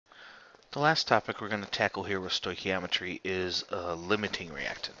The last topic we're going to tackle here with stoichiometry is a limiting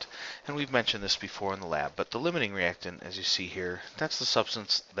reactant. And we've mentioned this before in the lab, but the limiting reactant, as you see here, that's the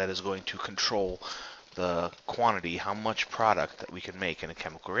substance that is going to control the quantity, how much product that we can make in a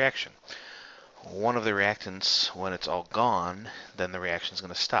chemical reaction. One of the reactants, when it's all gone, then the reaction is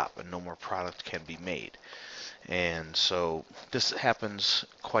going to stop and no more product can be made. And so this happens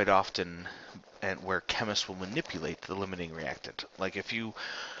quite often and where chemists will manipulate the limiting reactant. Like if you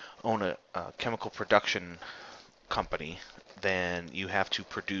own a chemical production company, then you have to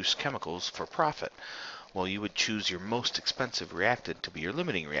produce chemicals for profit. Well, you would choose your most expensive reactant to be your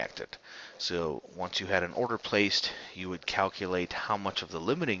limiting reactant. So once you had an order placed, you would calculate how much of the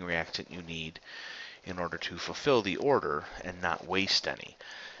limiting reactant you need in order to fulfill the order and not waste any.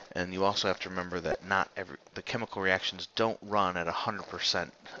 And you also have to remember that the chemical reactions don't run at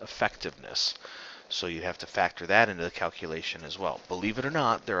 100% effectiveness. So you have to factor that into the calculation as well. Believe it or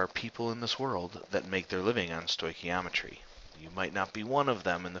not, there are people in this world that make their living on stoichiometry. You might not be one of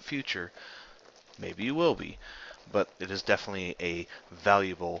them in the future. Maybe you will be. But it is definitely a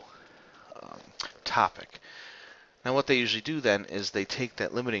valuable um, topic. Now what they usually do then is they take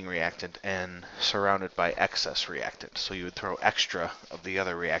that limiting reactant and surround it by excess reactant. So you would throw extra of the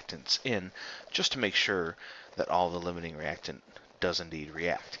other reactants in just to make sure that all the limiting reactant does indeed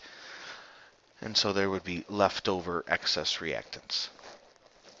react. And so there would be leftover excess reactants.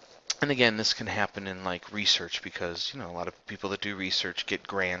 And again, this can happen in like research because, a lot of people that do research get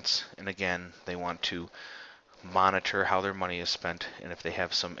grants, and again, they want to monitor how their money is spent, and if they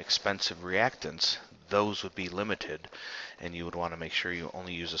have some expensive reactants, those would be limited, and you would want to make sure you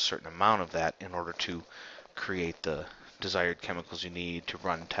only use a certain amount of that in order to create the desired chemicals you need to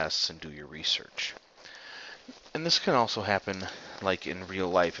run tests and do your research. And this can also happen like in real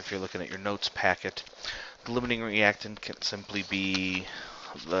life. If you're looking at your notes packet, the limiting reactant can simply be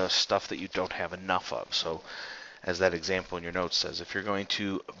the stuff that you don't have enough of. So as that example in your notes says, if you're going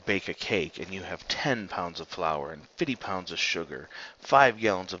to bake a cake and you have 10 pounds of flour and 50 pounds of sugar, 5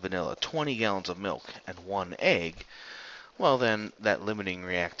 gallons of vanilla, 20 gallons of milk, and 1 egg, well then that limiting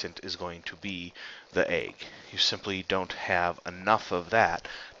reactant is going to be the egg. You simply don't have enough of that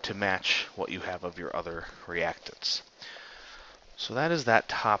to match what you have of your other reactants. So that is that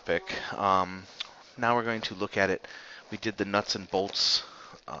topic. Now we're going to look at it. We did the nuts and bolts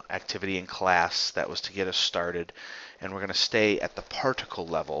activity in class. That was to get us started. And we're going to stay at the particle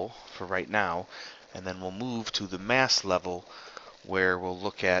level for right now. And then we'll move to the mass level where we'll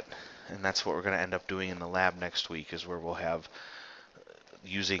look at, and that's what we're going to end up doing in the lab next week, is where we'll have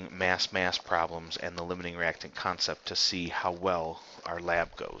using mass problems and the limiting reactant concept to see how well our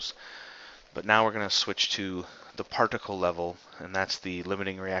lab goes. But now we're going to switch to the particle level, and that's the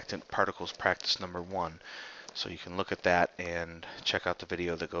limiting reactant particles practice number 1. So you can look at that and check out the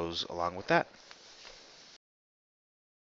video that goes along with that.